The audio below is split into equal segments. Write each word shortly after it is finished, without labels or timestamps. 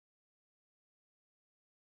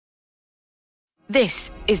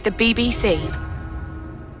This is the BBC.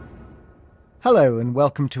 Hello and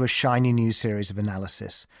welcome to a shiny news series of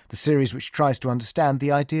analysis, the series which tries to understand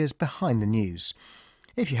the ideas behind the news.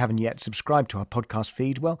 If you haven't yet subscribed to our podcast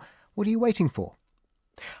feed, well, what are you waiting for?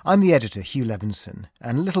 I'm the editor, Hugh Levinson,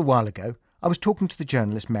 and a little while ago I was talking to the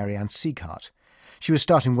journalist Ann Sieghart. She was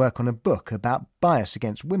starting work on a book about bias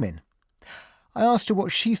against women. I asked her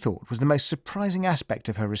what she thought was the most surprising aspect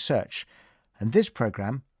of her research, and this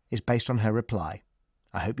programme is based on her reply.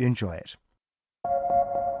 I hope you enjoy it.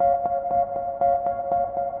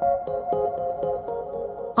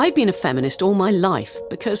 I've been a feminist all my life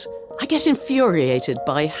because I get infuriated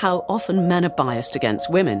by how often men are biased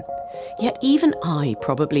against women. Yet even I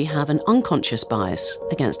probably have an unconscious bias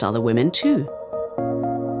against other women too.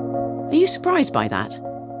 Are you surprised by that?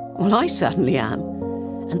 Well, I certainly am.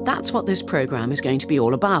 And that's what this programme is going to be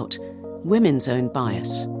all about. Women's own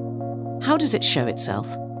bias. How does it show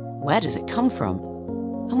itself? Where does it come from?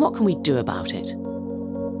 And what can we do about it?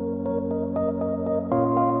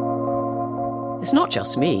 It's not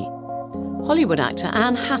just me. Hollywood actor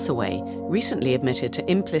Anne Hathaway recently admitted to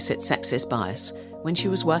implicit sexist bias when she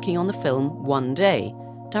was working on the film One Day,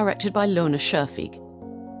 directed by Lona Scherfig.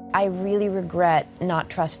 I really regret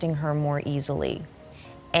not trusting her more easily.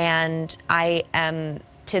 And I am,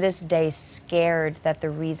 to this day, scared that the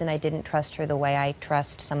reason I didn't trust her the way I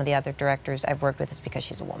trust some of the other directors I've worked with is because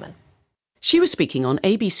she's a woman. She was speaking on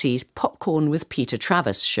ABC's Popcorn with Peter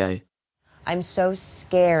Travis show. I'm so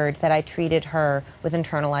scared that I treated her with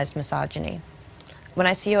internalized misogyny. When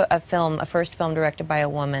I see a first film directed by a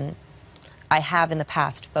woman, I have in the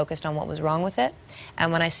past focused on what was wrong with it.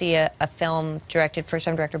 And when I see a film first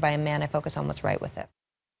time directed by a man, I focus on what's right with it.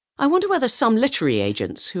 I wonder whether some literary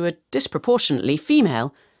agents who are disproportionately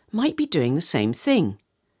female might be doing the same thing,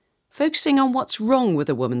 focusing on what's wrong with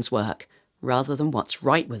a woman's work rather than what's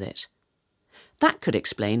right with it. That could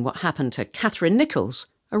explain what happened to Catherine Nichols,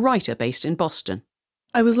 a writer based in Boston.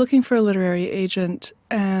 I was looking for a literary agent,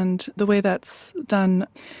 and the way that's done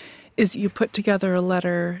is you put together a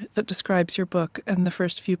letter that describes your book and the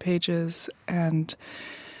first few pages, and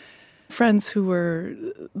friends who were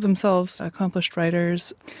themselves accomplished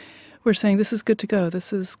writers were saying, this is good to go,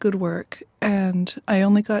 this is good work. And I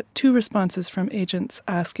only got 2 responses from agents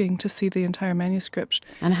asking to see the entire manuscript.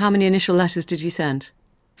 And how many initial letters did you send?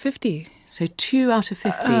 50. So 2 out of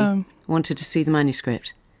 50 wanted to see the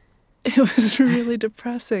manuscript. It was really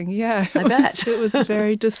depressing, yeah. I bet. It was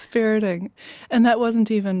very dispiriting. And that wasn't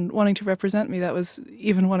even wanting to represent me, that was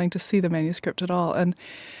even wanting to see the manuscript at all. And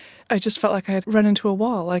I just felt like I had run into a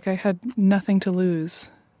wall, like I had nothing to lose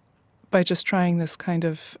by just trying this kind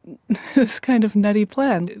of nutty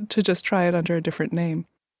plan to just try it under a different name.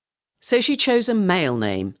 So she chose a male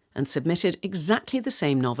name and submitted exactly the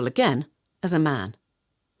same novel again as a man.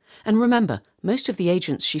 And remember, most of the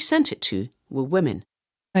agents she sent it to were women.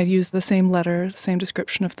 I'd used the same letter, the same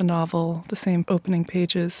description of the novel, the same opening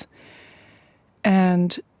pages.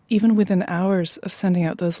 And even within hours of sending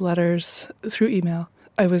out those letters through email,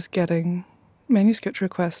 I was getting manuscript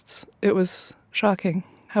requests. It was shocking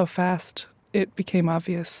how fast it became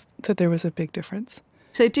obvious that there was a big difference.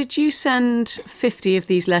 So did you send 50 of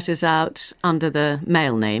these letters out under the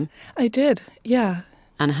male name? I did, yeah.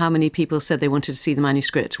 And how many people said they wanted to see the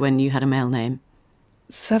manuscript when you had a male name?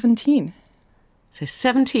 17. So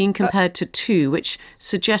 17 compared to 2, which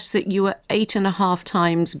suggests that you were 8.5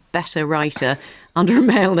 times better writer under a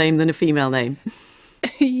male name than a female name.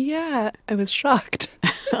 Yeah, I was shocked.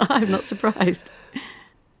 I'm not surprised.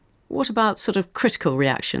 What about sort of critical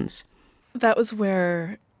reactions? That was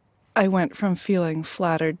where I went from feeling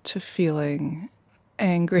flattered to feeling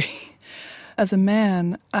angry. As a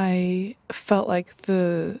man, I felt like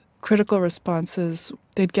the critical responses,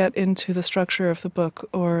 they'd get into the structure of the book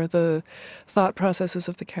or the thought processes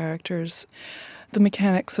of the characters, the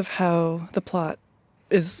mechanics of how the plot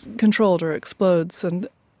is controlled or explodes, and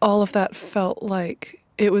all of that felt like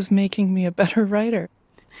it was making me a better writer.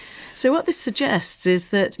 So what this suggests is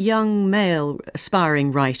that young male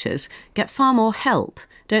aspiring writers get far more help,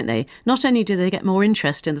 don't they? Not only do they get more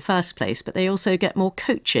interest in the first place, but they also get more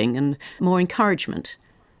coaching and more encouragement.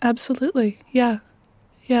 Absolutely, yeah.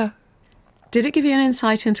 Yeah. Did it give you an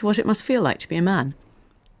insight into what it must feel like to be a man?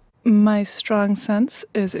 My strong sense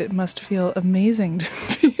is it must feel amazing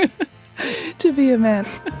to be a man.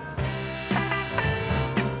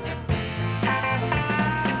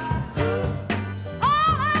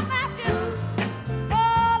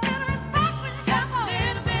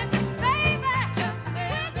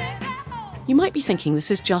 You might be thinking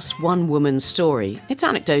this is just one woman's story. It's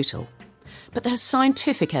anecdotal. But there's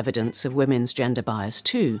scientific evidence of women's gender bias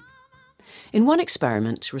too. In one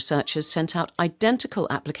experiment, researchers sent out identical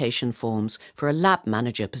application forms for a lab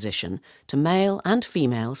manager position to male and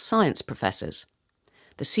female science professors.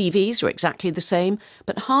 The CVs were exactly the same,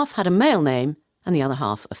 but half had a male name and the other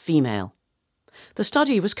half a female. The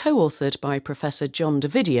study was co-authored by Professor John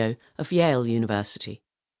Dovidio of Yale University.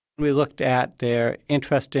 We looked at their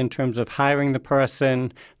interest in terms of hiring the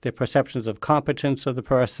person, their perceptions of competence of the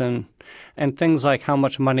person, and things like how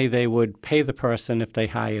much money they would pay the person if they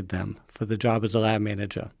hired them for the job as a lab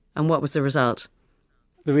manager. And what was the result?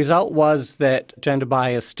 The result was that gender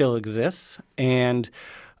bias still exists, and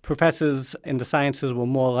professors in the sciences were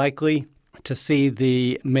more likely to see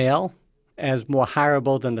the male as more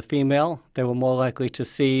hireable than the female. They were more likely to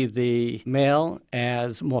see the male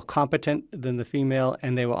as more competent than the female,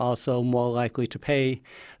 and they were also more likely to pay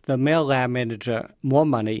the male lab manager more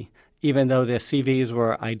money, even though their CVs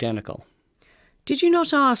were identical. Did you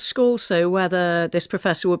not ask also whether this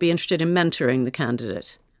professor would be interested in mentoring the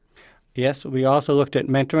candidate? Yes, we also looked at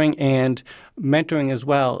mentoring, and mentoring as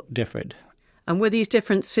well differed. And were these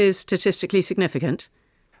differences statistically significant?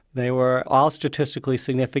 They were all statistically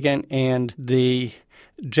significant, and the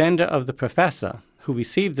gender of the professor who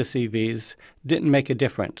received the CVs didn't make a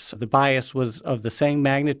difference. The bias was of the same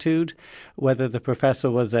magnitude, whether the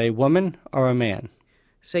professor was a woman or a man.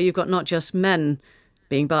 So you've got not just men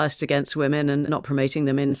being biased against women and not promoting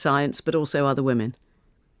them in science, but also other women.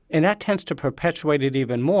 And that tends to perpetuate it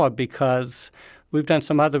even more because we've done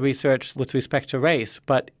some other research with respect to race.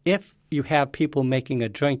 But if you have people making a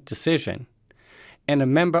joint decision, and a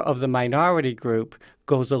member of the minority group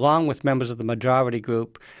goes along with members of the majority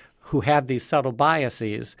group who have these subtle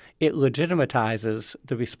biases, it legitimatizes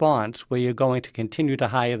the response where you're going to continue to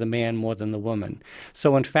hire the man more than the woman.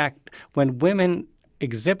 So in fact, when women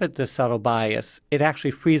exhibit this subtle bias, it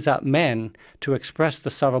actually frees up men to express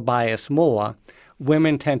the subtle bias more.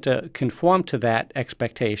 Women tend to conform to that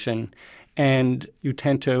expectation, and you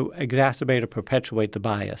tend to exacerbate or perpetuate the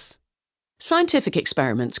bias. Scientific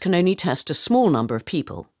experiments can only test a small number of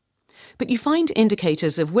people. But you find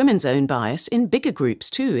indicators of women's own bias in bigger groups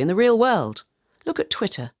too, in the real world. Look at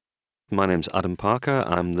Twitter. My name's Adam Parker.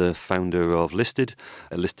 I'm the founder of Listed.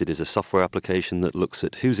 Listed is a software application that looks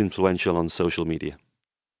at who's influential on social media.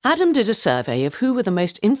 Adam did a survey of who were the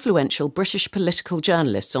most influential British political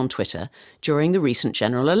journalists on Twitter during the recent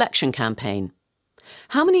general election campaign.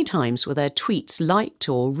 How many times were their tweets liked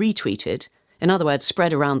or retweeted, in other words,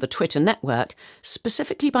 spread around the Twitter network,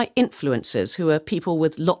 specifically by influencers who are people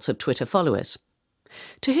with lots of Twitter followers?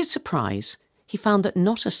 To his surprise, he found that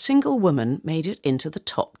not a single woman made it into the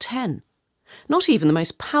top 10. Not even the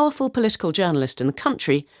most powerful political journalist in the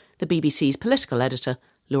country, the BBC's political editor,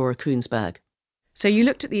 Laura Koonsberg. So you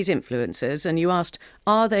looked at these influencers and you asked,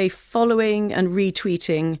 are they following and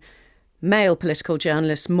retweeting male political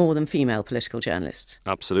journalists more than female political journalists?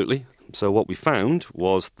 Absolutely. So what we found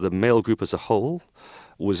was the male group as a whole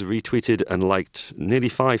was retweeted and liked nearly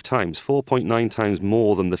 5 times, 4.9 times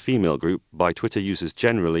more than the female group by Twitter users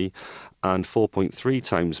generally, and 4.3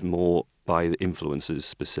 times more by the influencers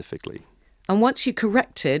specifically. And once you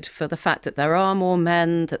corrected for the fact that there are more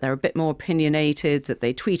men, that they're a bit more opinionated, that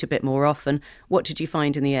they tweet a bit more often, what did you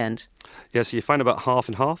find in the end? Yeah, so you find about half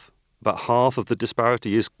and half. About half of the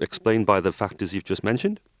disparity is explained by the factors you've just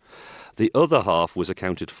mentioned. The other half was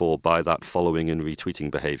accounted for by that following and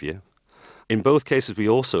retweeting behaviour. In both cases, we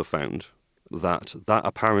also found that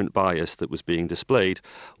apparent bias that was being displayed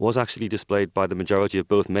was actually displayed by the majority of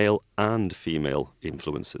both male and female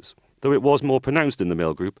influencers. Though it was more pronounced in the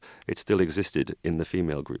male group, it still existed in the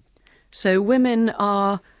female group. So women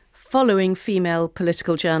are following female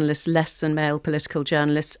political journalists less than male political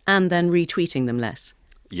journalists and then retweeting them less?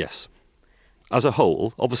 Yes. As a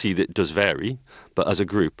whole, obviously it does vary, but as a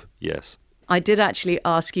group, yes. I did actually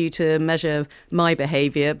ask you to measure my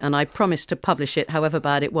behaviour, and I promised to publish it however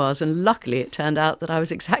bad it was, and luckily it turned out that I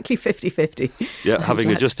was exactly 50-50. Yeah,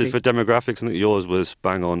 having adjusted for demographics, I think yours was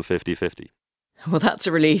bang on 50-50. Well, that's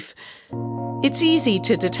a relief. It's easy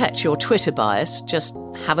to detect your Twitter bias, just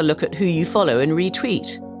have a look at who you follow and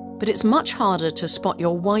retweet. But it's much harder to spot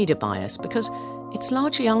your wider bias because it's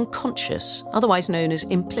largely unconscious, otherwise known as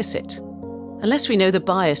implicit. Unless we know the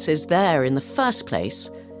bias is there in the first place,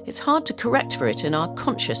 it's hard to correct for it in our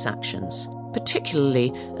conscious actions,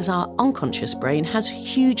 particularly as our unconscious brain has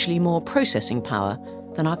hugely more processing power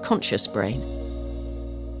than our conscious brain.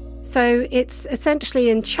 So it's essentially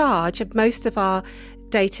in charge of most of our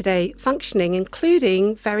day-to-day functioning,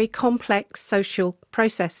 including very complex social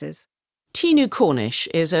processes. Tinu Cornish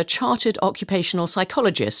is a chartered occupational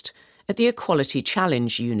psychologist at the Equality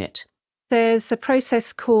Challenge Unit. There's a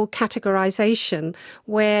process called categorization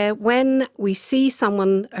where when we see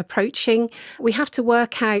someone approaching, we have to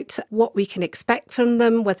work out what we can expect from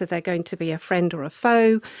them, whether they're going to be a friend or a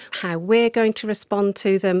foe, how we're going to respond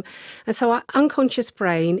to them. And so our unconscious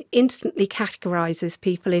brain instantly categorizes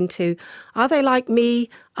people into, are they like me?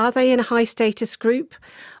 Are they in a high status group?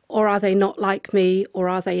 Or are they not like me, or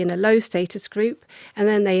are they in a low status group? And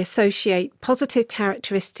then they associate positive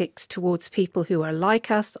characteristics towards people who are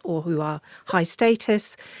like us or who are high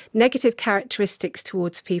status, negative characteristics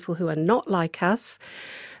towards people who are not like us.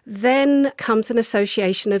 Then comes an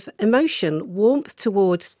association of emotion, warmth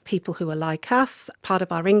towards people who are like us, part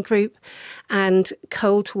of our in-group, and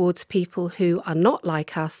cold towards people who are not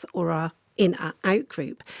like us or are in our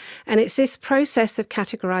out-group. And it's this process of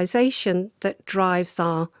categorization that drives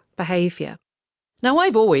our behaviour. Now,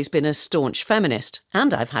 I've always been a staunch feminist,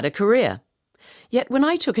 and I've had a career. Yet when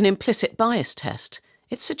I took an implicit bias test,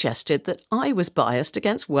 it suggested that I was biased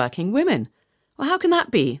against working women. Well, how can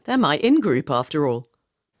that be? They're my in-group, after all.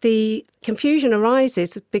 The confusion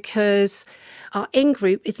arises because our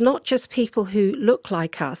in-group is not just people who look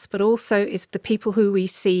like us, but also is the people who we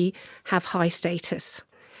see have high status.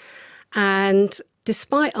 And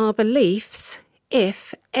despite our beliefs,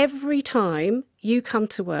 if every time you come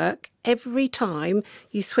to work, every time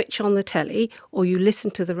you switch on the telly or you listen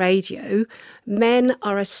to the radio, men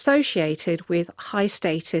are associated with high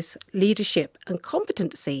status, leadership and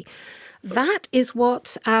competency, that is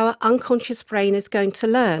what our unconscious brain is going to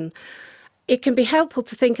learn. It can be helpful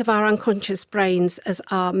to think of our unconscious brains as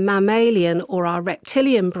our mammalian or our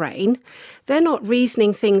reptilian brain. They're not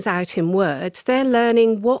reasoning things out in words. They're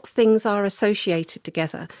learning what things are associated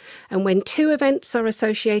together. And when two events are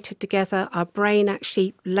associated together, our brain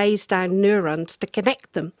actually lays down neurons to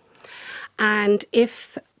connect them. And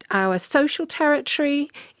if our social territory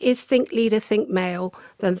is think leader, think male,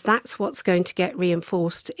 then that's what's going to get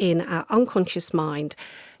reinforced in our unconscious mind,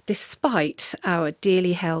 despite our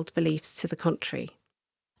dearly held beliefs to the contrary.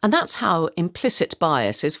 And that's how implicit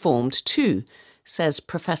bias is formed too, says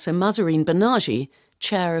Professor Mahzarin Banaji,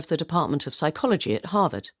 chair of the Department of Psychology at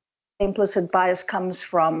Harvard. Implicit bias comes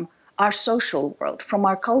from our social world, from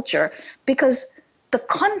our culture, because the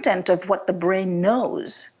content of what the brain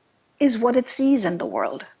knows is what it sees in the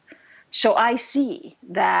world. So I see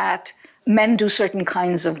that men do certain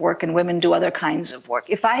kinds of work and women do other kinds of work.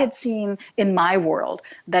 If I had seen in my world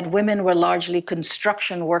that women were largely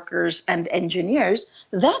construction workers and engineers,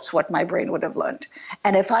 that's what my brain would have learned.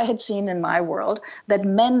 And if I had seen in my world that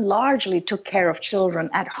men largely took care of children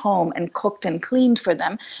at home and cooked and cleaned for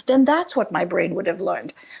them, then that's what my brain would have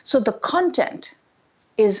learned. So the content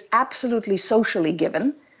is absolutely socially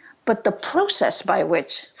given, but the process by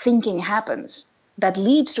which thinking happens that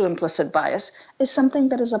leads to implicit bias is something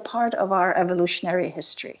that is a part of our evolutionary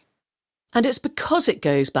history. And it's because it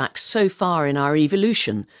goes back so far in our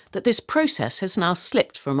evolution that this process has now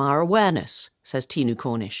slipped from our awareness, says Tinu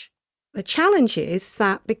Cornish. The challenge is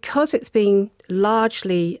that because it's being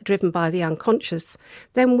largely driven by the unconscious,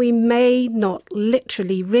 then we may not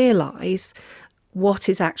literally realise what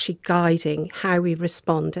is actually guiding how we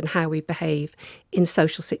respond and how we behave in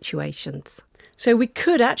social situations. So we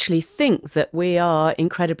could actually think that we are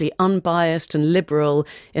incredibly unbiased and liberal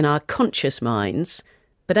in our conscious minds,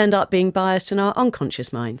 but end up being biased in our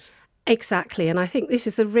unconscious minds. Exactly. And I think this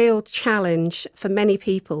is a real challenge for many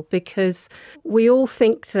people because we all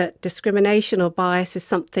think that discrimination or bias is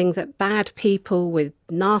something that bad people with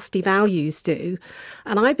nasty values do.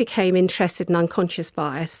 And I became interested in unconscious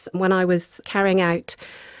bias when I was carrying out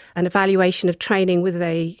an evaluation of training with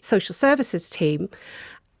a social services team.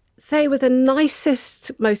 They were the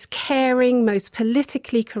nicest, most caring, most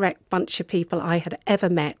politically correct bunch of people I had ever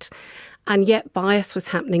met. And yet bias was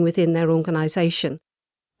happening within their organisation.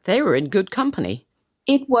 They were in good company.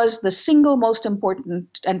 It was the single most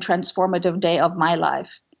important and transformative day of my life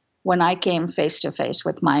when I came face to face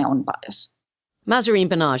with my own bias. Mahzarin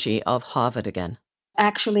Banaji of Harvard again.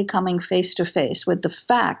 Actually coming face to face with the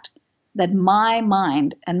fact that my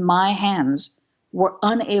mind and my hands were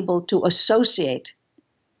unable to associate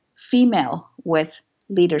female with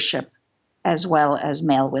leadership as well as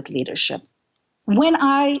male with leadership. When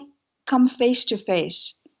I come face to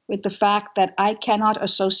face with the fact that I cannot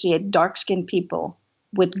associate dark-skinned people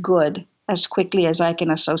with good as quickly as I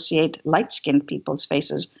can associate light-skinned people's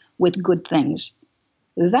faces with good things,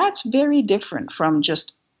 that's very different from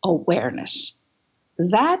just awareness.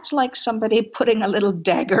 That's like somebody putting a little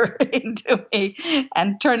dagger into me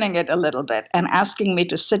and turning it a little bit and asking me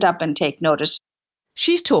to sit up and take notice.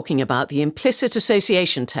 She's talking about the implicit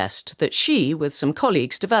association test that she, with some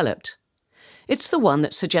colleagues, developed. It's the one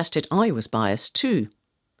that suggested I was biased too.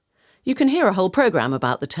 You can hear a whole programme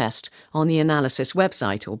about the test on the Analysis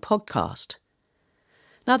website or podcast.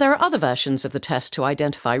 Now, there are other versions of the test to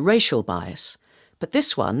identify racial bias, but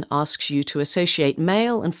this one asks you to associate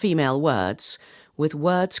male and female words with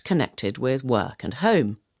words connected with work and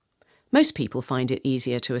home. Most people find it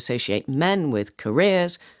easier to associate men with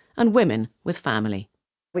careers and women with family.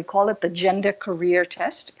 We call it the gender career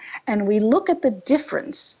test, and we look at the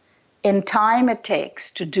difference in time it takes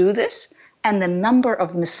to do this and the number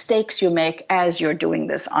of mistakes you make as you're doing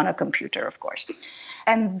this on a computer, of course.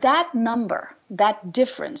 And that number, that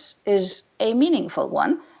difference, is a meaningful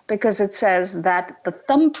one because it says that the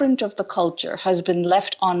thumbprint of the culture has been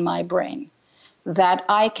left on my brain, that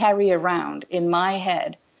I carry around in my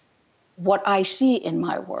head what I see in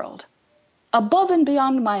my world, above and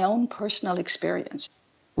beyond my own personal experience.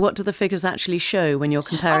 What do the figures actually show when you're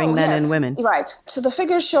comparing men and women? Right. So the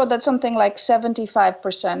figures show that something like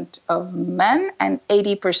 75% of men and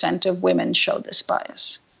 80% of women show this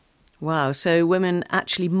bias. Wow, so women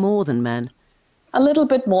actually more than men? A little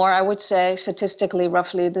bit more, I would say, statistically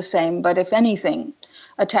roughly the same, but if anything,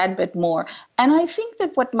 a tad bit more. And I think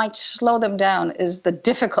that what might slow them down is the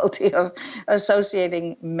difficulty of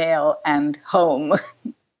associating male and home.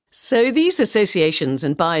 So these associations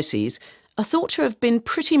and biases are thought to have been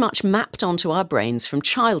pretty much mapped onto our brains from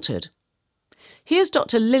childhood. Here's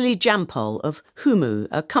Dr. Lily Jampol of Humu,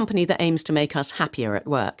 a company that aims to make us happier at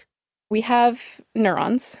work. We have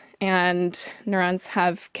neurons, and neurons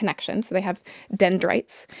have connections. So they have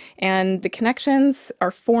dendrites, and the connections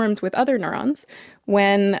are formed with other neurons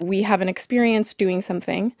when we have an experience doing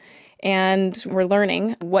something and we're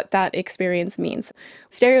learning what that experience means.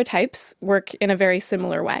 Stereotypes work in a very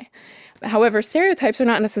similar way. However, stereotypes are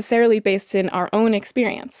not necessarily based in our own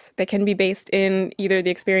experience. They can be based in either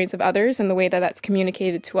the experience of others and the way that that's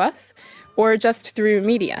communicated to us, or just through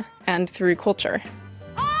media and through culture.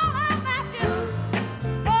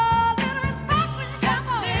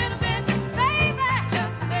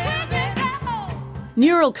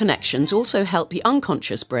 Neural connections also help the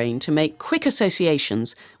unconscious brain to make quick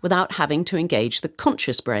associations without having to engage the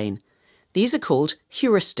conscious brain. These are called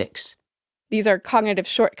heuristics. These are cognitive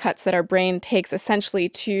shortcuts that our brain takes essentially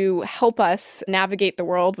to help us navigate the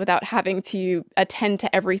world without having to attend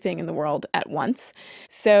to everything in the world at once.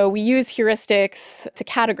 So we use heuristics to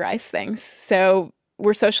categorize things. So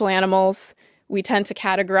we're social animals. We tend to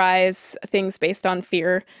categorize things based on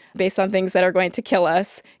fear, based on things that are going to kill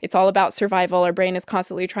us. It's all about survival. Our brain is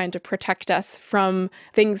constantly trying to protect us from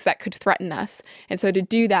things that could threaten us. And so to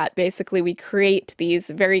do that, basically, we create these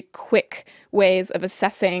very quick ways of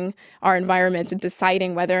assessing our environment and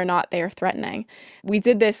deciding whether or not they are threatening. We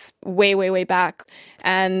did this way, way, way back,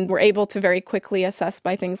 and we're able to very quickly assess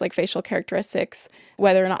by things like facial characteristics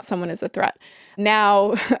whether or not someone is a threat.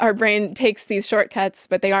 Now, our brain takes these shortcuts,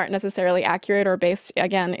 but they aren't necessarily accurate or based,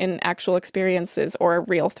 again, in actual experiences or a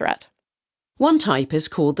real threat. One type is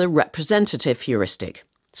called the representative heuristic.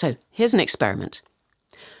 So here's an experiment.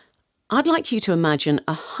 I'd like you to imagine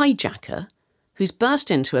a hijacker who's burst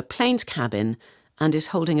into a plane's cabin and is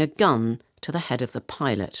holding a gun to the head of the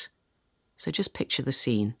pilot. So just picture the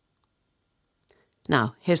scene.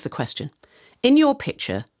 Now, here's the question. In your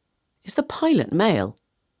picture, is the pilot male?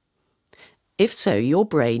 If so, your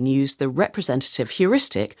brain used the representative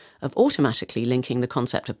heuristic of automatically linking the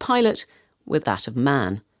concept of pilot with that of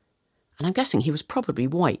man. And I'm guessing he was probably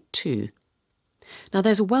white too. Now,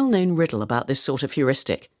 there's a well-known riddle about this sort of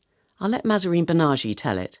heuristic. I'll let Mahzarin Banaji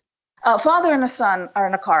tell it. A father and a son are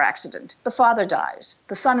in a car accident. The father dies.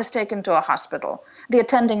 The son is taken to a hospital. The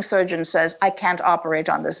attending surgeon says, I can't operate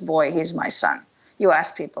on this boy. He's my son. You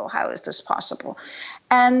ask people, how is this possible?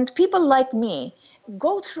 And people like me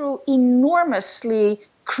go through enormously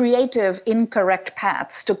creative, incorrect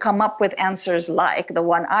paths to come up with answers like the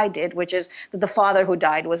one I did, which is that the father who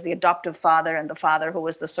died was the adoptive father and the father who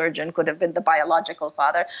was the surgeon could have been the biological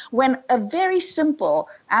father, when a very simple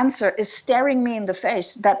answer is staring me in the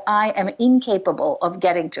face that I am incapable of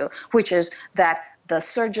getting to, which is that the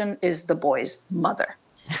surgeon is the boy's mother.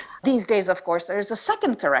 These days, of course, there is a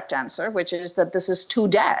second correct answer, which is that this is two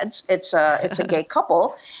dads. It's a gay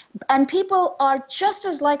couple. And people are just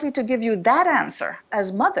as likely to give you that answer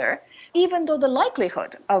as mother, even though the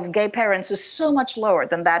likelihood of gay parents is so much lower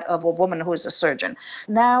than that of a woman who is a surgeon.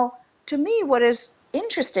 Now, to me, what is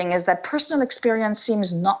interesting is that personal experience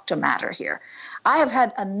seems not to matter here. I have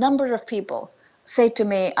had a number of people say to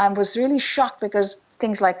me, I was really shocked because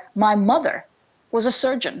things like my mother was a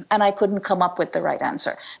surgeon, and I couldn't come up with the right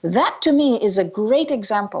answer. That, to me, is a great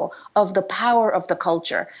example of the power of the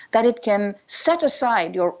culture, that it can set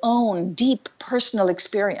aside your own deep personal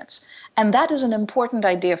experience. And that is an important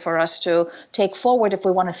idea for us to take forward if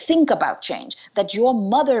we want to think about change, that your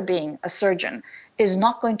mother being a surgeon is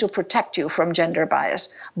not going to protect you from gender bias,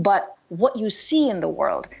 but what you see in the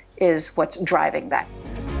world is what's driving that.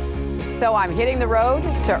 So I'm hitting the road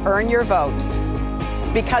to earn your vote,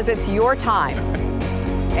 because it's your time,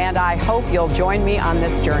 and I hope you'll join me on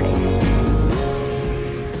this journey.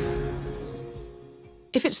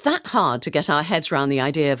 If it's that hard to get our heads around the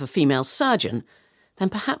idea of a female surgeon, then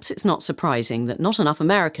perhaps it's not surprising that not enough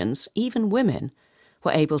Americans, even women,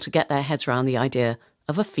 were able to get their heads around the idea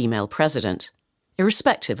of a female president,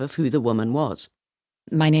 irrespective of who the woman was.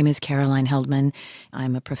 My name is Caroline Heldman.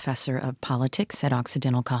 I'm a professor of politics at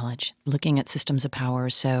Occidental College, looking at systems of power,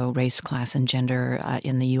 so race, class, and gender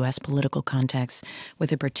in the U.S. political context,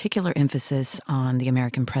 with a particular emphasis on the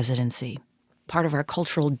American presidency. Part of our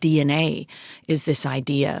cultural DNA is this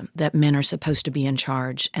idea that men are supposed to be in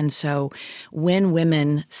charge. And so when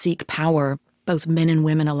women seek power, both men and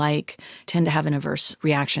women alike tend to have an averse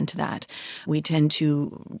reaction to that. We tend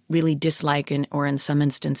to really dislike or in some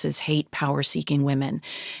instances hate power-seeking women.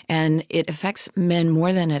 And it affects men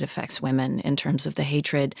more than it affects women in terms of the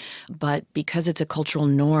hatred. But because it's a cultural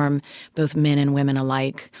norm, both men and women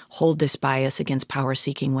alike hold this bias against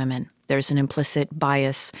power-seeking women. There's an implicit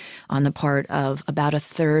bias on the part of about a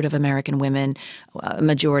third of American women, a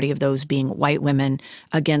majority of those being white women,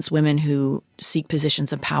 against women who seek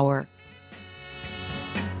positions of power.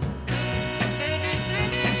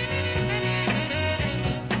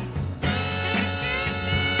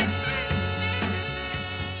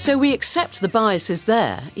 So we accept the bias is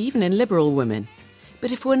there, even in liberal women.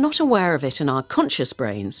 But if we're not aware of it in our conscious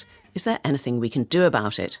brains, is there anything we can do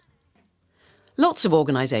about it? Lots of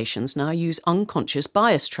organisations now use unconscious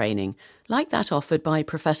bias training, like that offered by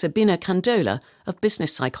Professor Bina Kandola of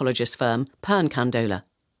business psychologist firm Pern Kandola.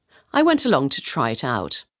 I went along to try it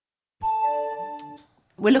out.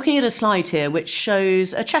 We're looking at a slide here which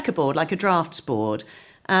shows a checkerboard, like a drafts board,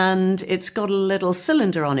 and it's got a little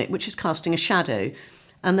cylinder on it which is casting a shadow.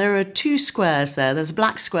 And there are two squares there. There's a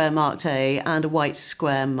black square marked A and a white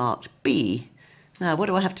square marked B. Now, what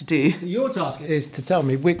do I have to do? So your task is to tell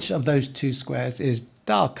me which of those two squares is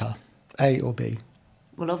darker, A or B.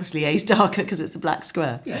 Well, obviously A is darker because it's a black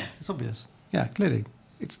square. Yeah, it's obvious. Yeah, clearly.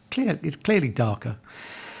 It's clearly darker.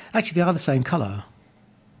 Actually, they are the same colour.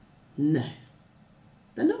 No,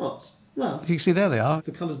 they're not. Well, you can see there they are.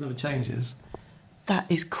 The colours never changes. That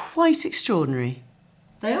is quite extraordinary.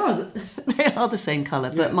 They are the same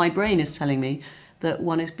colour, but my brain is telling me that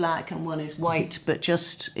one is black and one is white, but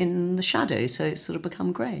just in the shadow, so it's sort of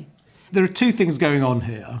become grey. There are two things going on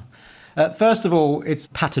here. First of all, it's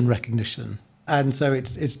pattern recognition. And so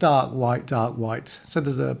it's dark, white, so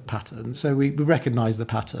there's a pattern. So we recognise the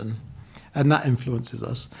pattern, and that influences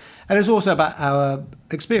us. And it's also about our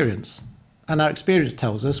experience. And our experience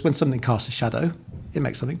tells us when something casts a shadow, it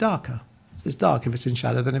makes something darker. It's dark if it's in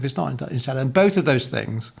shadow than if it's not in shadow. And both of those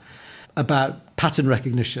things about pattern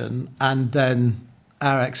recognition and then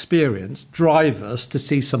our experience drive us to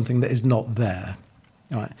see something that is not there.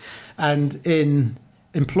 Right? And in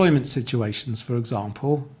employment situations, for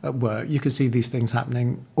example, at work, you can see these things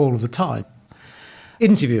happening all of the time.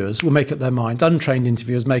 Interviewers will make up their mind, untrained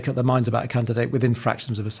interviewers make up their minds about a candidate within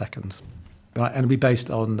fractions of a second. Right? And it'll be based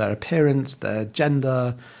on their appearance, their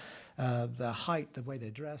gender, their height, the way they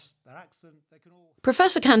dress, their accent. They can all...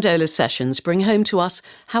 Professor Kandola's sessions bring home to us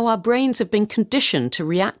how our brains have been conditioned to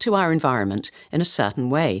react to our environment in a certain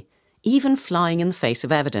way, even flying in the face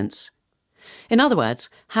of evidence. In other words,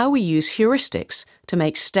 how we use heuristics to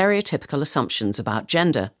make stereotypical assumptions about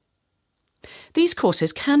gender. These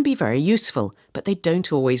courses can be very useful, but they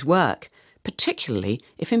don't always work, particularly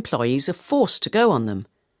if employees are forced to go on them.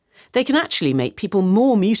 They can actually make people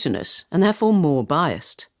more mutinous and therefore more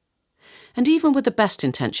biased. And even with the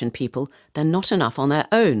best-intentioned people, they're not enough on their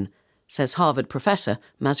own, says Harvard professor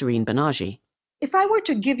Mahzarin Banaji. If I were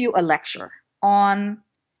to give you a lecture on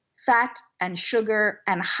fat and sugar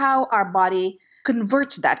and how our body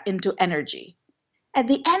converts that into energy, at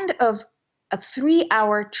the end of a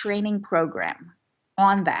 3-hour training program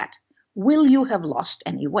on that, will you have lost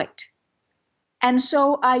any weight? And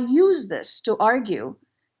so I use this to argue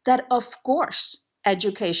that, of course,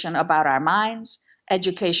 education about our minds,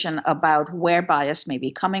 education about where bias may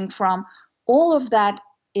be coming from, all of that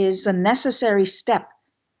is a necessary step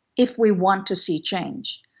if we want to see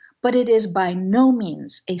change. But it is by no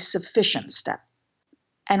means a sufficient step.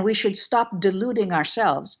 And we should stop deluding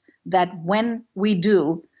ourselves that when we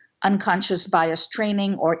do, unconscious bias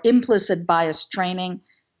training or implicit bias training,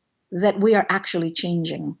 that we are actually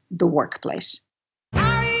changing the workplace.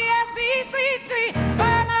 R-E-S-P-E-C-T,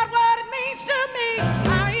 find out what it means to me.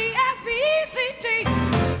 R-E-S-P-E-C-T,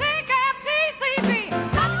 take F-T-C-P.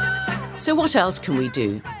 So what else can we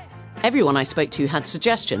do? Everyone I spoke to had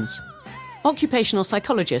suggestions. Occupational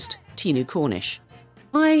psychologist Tinu Cornish.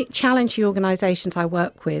 I challenge the organisations I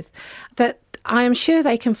work with that I am sure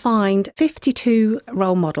they can find 52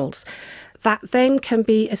 role models that then can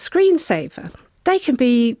be a screensaver. They can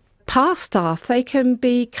be past staff, they can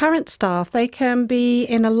be current staff, they can be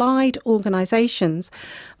in allied organisations.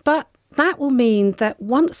 But that will mean that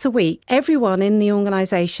once a week, everyone in the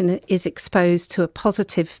organisation is exposed to a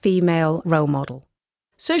positive female role model.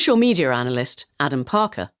 Social media analyst Adam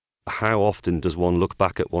Parker. How often does one look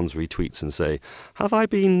back at one's retweets and say, have I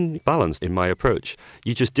been balanced in my approach?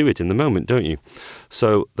 You just do it in the moment, don't you?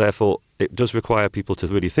 So therefore, it does require people to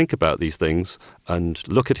really think about these things and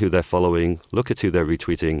look at who they're following, look at who they're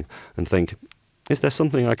retweeting, and think, is there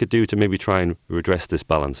something I could do to maybe try and redress this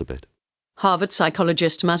balance a bit? Harvard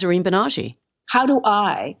psychologist Mahzarin Banaji. How do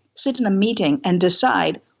I sit in a meeting and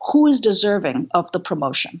decide who is deserving of the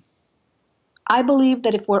promotion? I believe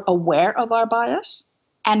that if we're aware of our bias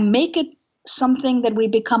and make it something that we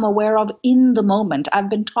become aware of in the moment. I've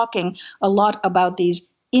been talking a lot about these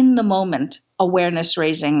in the moment awareness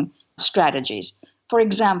raising strategies. For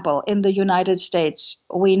example, in the United States,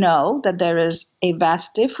 we know that there is a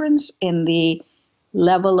vast difference in the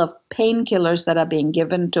level of painkillers that are being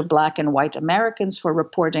given to Black and white Americans for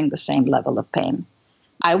reporting the same level of pain.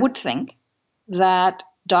 I would think that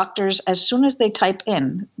doctors, as soon as they type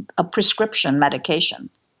in a prescription medication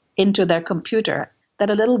into their computer, that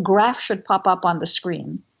a little graph should pop up on the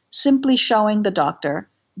screen, simply showing the doctor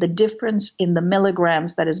the difference in the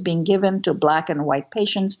milligrams that is being given to Black and white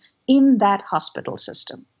patients in that hospital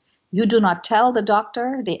system. You do not tell the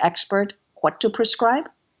doctor, the expert, what to prescribe.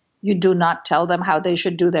 You do not tell them how they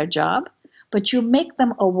should do their job, but you make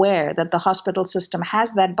them aware that the hospital system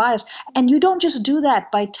has that bias. And you don't just do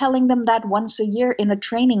that by telling them that once a year in a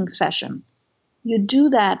training session. You do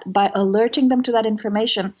that by alerting them to that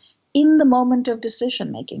information in the moment of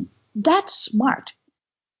decision making. That's smart.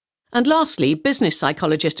 And lastly, business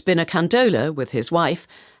psychologist Bina Kandola, with his wife,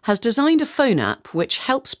 has designed a phone app which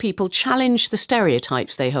helps people challenge the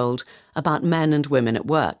stereotypes they hold about men and women at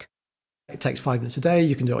work. It takes 5 minutes a day.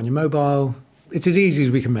 You can do it on your mobile. It's as easy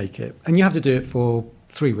as we can make it. And you have to do it for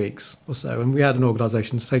 3 weeks or so. And we had an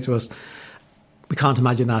organisation say to us, we can't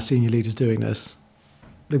imagine our senior leaders doing this.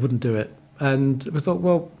 They wouldn't do it. And we thought,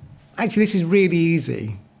 well, actually, this is really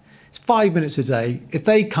easy. It's 5 minutes a day. If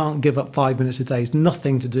they can't give up 5 minutes a day, it's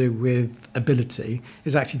nothing to do with ability.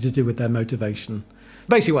 It's actually to do with their motivation.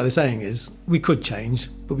 Basically what they're saying is, we could change,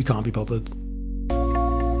 but we can't be bothered.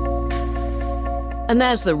 And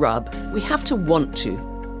there's the rub. We have to want to.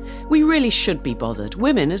 We really should be bothered,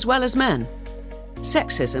 women as well as men.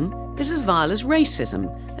 Sexism is as vile as racism,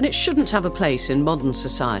 and it shouldn't have a place in modern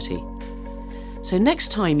society. So next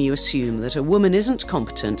time you assume that a woman isn't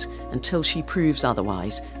competent until she proves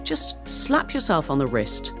otherwise, just slap yourself on the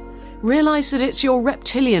wrist. Realise that it's your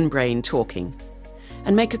reptilian brain talking.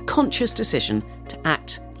 And make a conscious decision to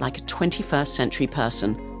act like a 21st century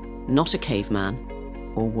person, not a caveman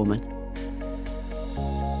or woman.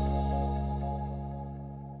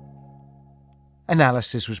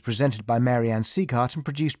 Analysis was presented by Ann Sieghart and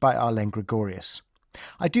produced by Arlene Gregorius.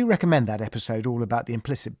 I do recommend that episode all about the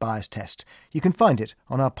implicit bias test. You can find it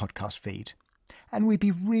on our podcast feed. And we'd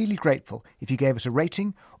be really grateful if you gave us a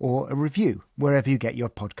rating or a review wherever you get your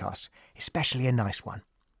podcasts, especially a nice one.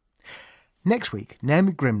 Next week,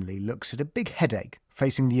 Naomi Grimley looks at a big headache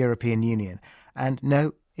facing the European Union. And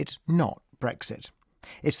no, it's not Brexit.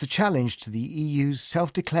 It's the challenge to the EU's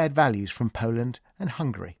self-declared values from Poland and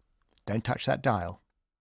Hungary. Don't touch that dial.